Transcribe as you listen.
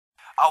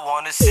I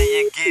wanna see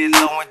you get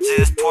low and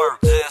just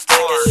twerk.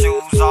 Take your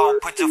shoes off,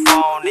 put your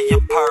phone in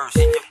your purse.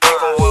 You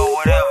can wear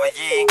whatever,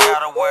 you ain't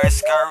gotta wear a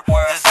skirt.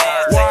 Just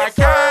dance till your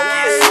fur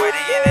get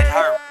sweaty and it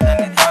hurt.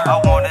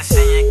 I wanna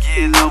see you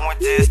get low and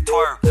just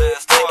twerk.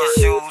 Take your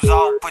shoes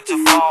off, put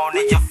your phone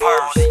in your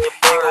purse. You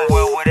can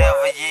wear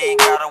whatever, you ain't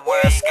gotta wear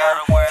a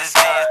skirt. Just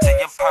dance till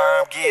your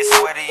perm get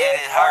sweaty and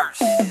it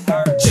hurts.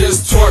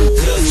 Just twerk,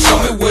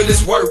 show me what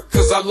it's worth,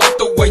 cause I like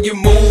the way you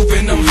move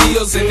in them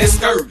heels and that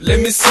skirt. Let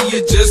me see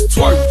you just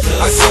twerk.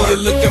 I see you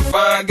looking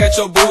fine, got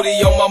your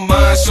booty on my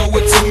mind. Show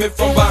it to me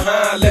from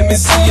behind. Let me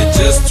see you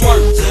just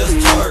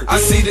twerk. I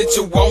see that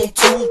you want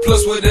to,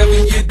 plus whatever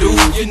you do,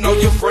 you know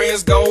your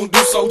friends gon' do.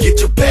 So get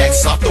your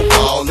backs off the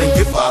wall and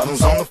your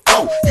bottoms on the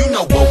floor. You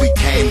know what we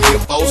came here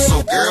for,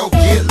 so girl,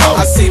 get low.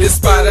 I see this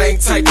spot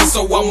ain't tight,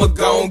 so I'ma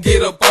gon'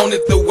 get up on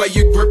it. The way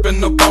you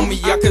gripping up on me,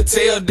 I could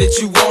tell that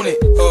you want it.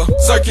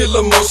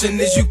 Circular motion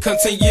as you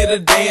continue to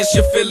dance.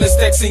 You're feeling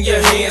stacks in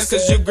your hands,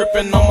 cause you're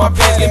gripping on my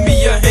pants. Give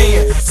me your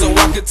hand, so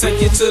I can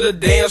take you to the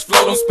dance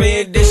floor. Don't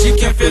spend this, you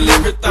can feel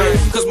everything,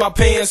 cause my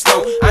pants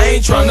low. I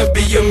ain't tryna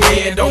be your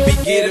man, don't be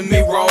getting me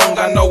wrong.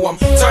 I know I'm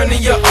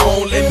turning you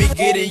on, let me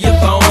get in your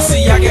thong.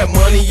 See, I got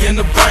money in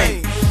the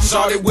bank.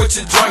 Shawty, what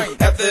you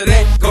drink? After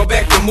that, go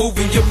back to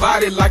moving your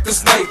body like a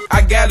snake.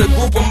 I got a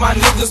group of my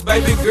niggas,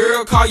 baby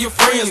girl, call your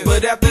friends.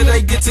 But after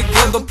they get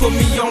together, put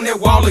me on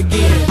that wall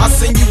again. I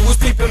seen you was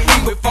peeping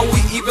me before we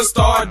even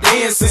start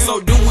dancing.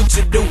 So do what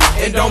you do,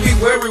 and don't be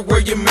worried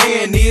where your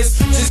man is.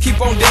 Just keep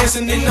on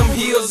dancing in them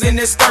heels and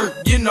that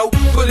skirt, you know,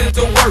 put it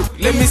to work.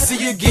 Let me see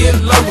you get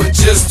low and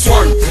just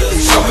twerk.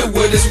 Show me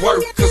what it's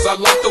worth, cause I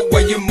like the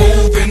way you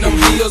move in them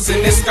heels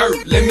and that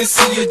skirt. Let me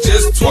see you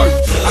just twerk.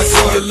 I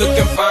see you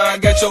looking fine,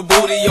 got your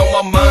booty on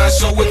my mind.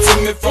 Show it to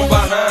me from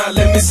behind.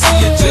 Let me see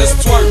you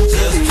just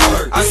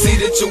twerk. I see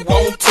that you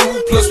want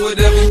to, plus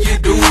whatever you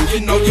do,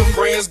 you know your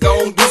friends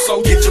gon' do.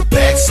 So get your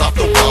backs off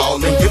the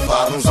wall and your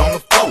bottoms on the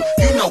floor.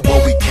 You know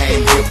what we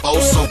came here for,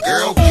 so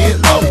girl, get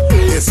low.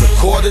 It's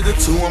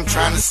 1:45, I'm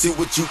trying to see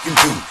what you can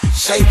do.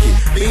 Shake it,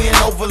 bend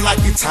over like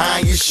you're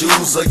tying your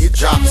shoes or you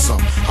drop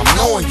some. I'm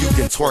knowing you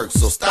can twerk,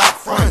 so stop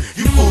frontin'.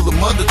 You fool the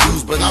mother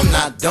dudes, but I'm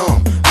not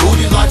dumb.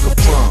 Booty like a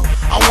plum.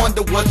 I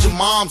wonder what your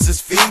moms is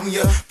feeding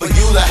you for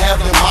you to have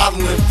them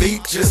modeling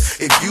features.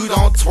 If you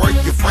don't twerk,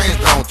 your friends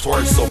don't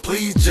twerk. So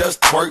please just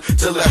twerk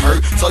till it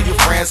hurt, so your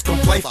friends can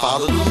play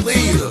follow the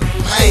leader.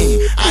 Man,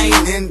 I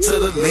ain't into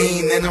the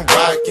lean and the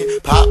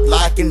rockin', pop,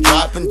 lockin',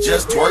 dropping,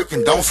 just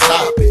twerking, don't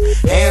stop it.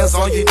 Hands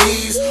on your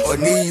knees or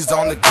knees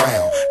on the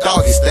ground.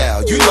 Doggy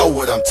style, you know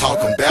what I'm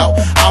talking about.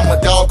 I'm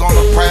a dog on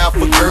the prowl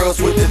for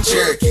girls with the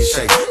Cherokee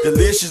shape.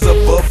 Delicious or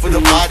buff for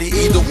the body,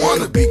 either one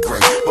would be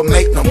great. But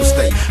make no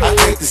mistake, I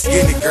take the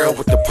skinny girl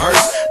with the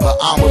purse, but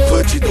I'ma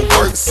put you to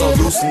work, so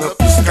loosen up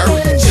your skirt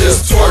and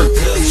just twerk.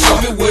 Show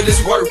me what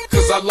it's worth,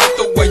 cause I like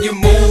the way you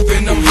move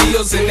in them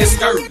heels and that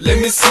skirt. Let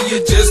me see you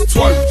just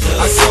twerk.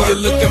 I see you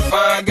looking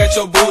fine, got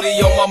your booty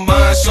on my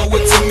mind. Show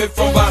it to me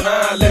from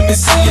behind. Let me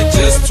see you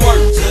just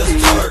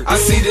twerk. I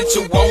see that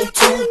you want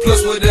to,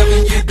 plus whatever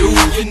you do,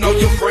 you know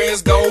your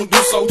friends gon' do.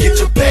 So get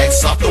your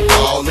backs off the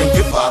wall and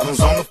your bottoms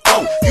on the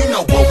floor. You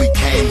know what we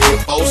came here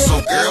for,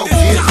 so girl,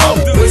 get low.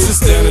 What you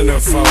standing there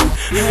for?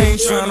 I ain't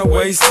tryna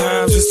waste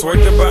time, just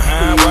twerk it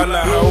behind while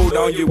I hold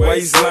on your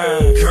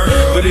waistline.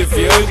 But if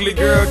you're ugly,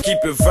 girl, keep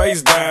your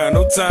face down.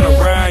 No time to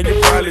rhyme, you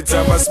probably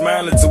turn my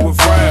smile into a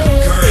frown.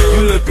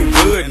 You looking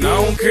good, and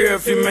I don't care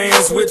if your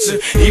man's with you.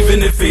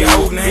 Even if he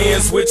holding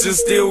hands with you,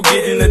 still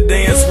getting the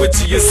dance with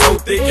you. You're so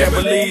thick, can't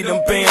believe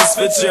them pants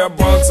fit you. I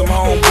brought some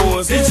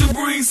homeboys. Did you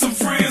bring some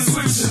friends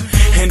with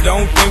you? And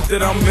don't think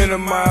that I'm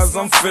minimized,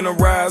 I'm finna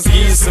rise. Give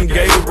you some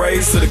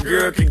Gatorade so the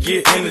girl can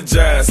get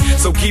energized.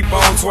 So keep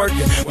on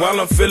twerking while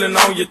I'm feeling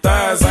on your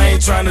thighs. I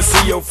ain't trying to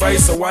see your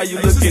face, so why you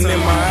looking in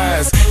my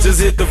eyes?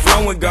 Just hit the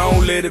flow and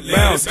gon' let it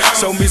bounce.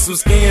 Show me some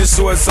skin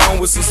shorts on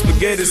with some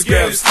spaghetti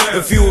scraps.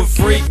 If you a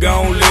freak,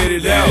 gon' let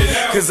it out,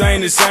 cause I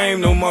ain't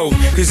ashamed no more,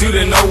 cause you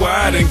didn't know where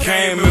I done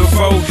came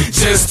before.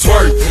 Just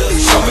twerk.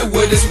 Show me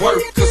what it's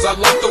worth, cause I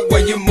like the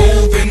way you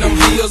move in them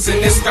heels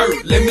and that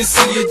skirt. Let me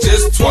see you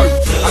just twerk.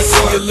 I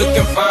see you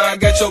looking fine,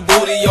 got your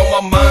booty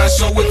on my mind.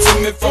 Show it to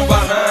me from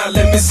behind.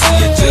 Let me see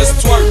you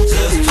just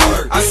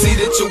twerk. I see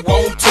that you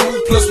want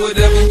to, plus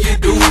whatever you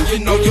do, you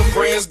know your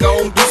friends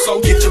gon' do.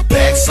 So get your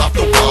backs off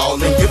the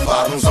wall and your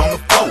bottoms on the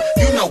floor.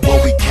 You know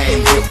what we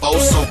came here for,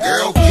 so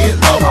girl, get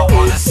low. I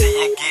wanna see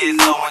you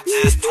get low and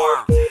just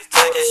twerk.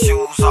 Take your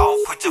shoes off,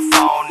 put your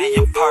phone in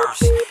your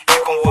purse. You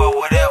can wear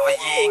whatever,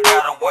 you ain't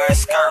gotta wear a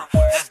skirt.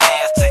 Just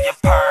dance till your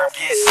perm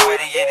get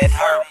sweaty and it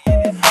hurt.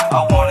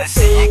 I wanna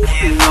see you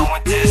get low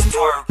and just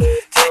twerk.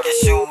 Take your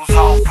shoes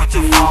off, put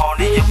your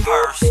phone in your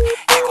purse.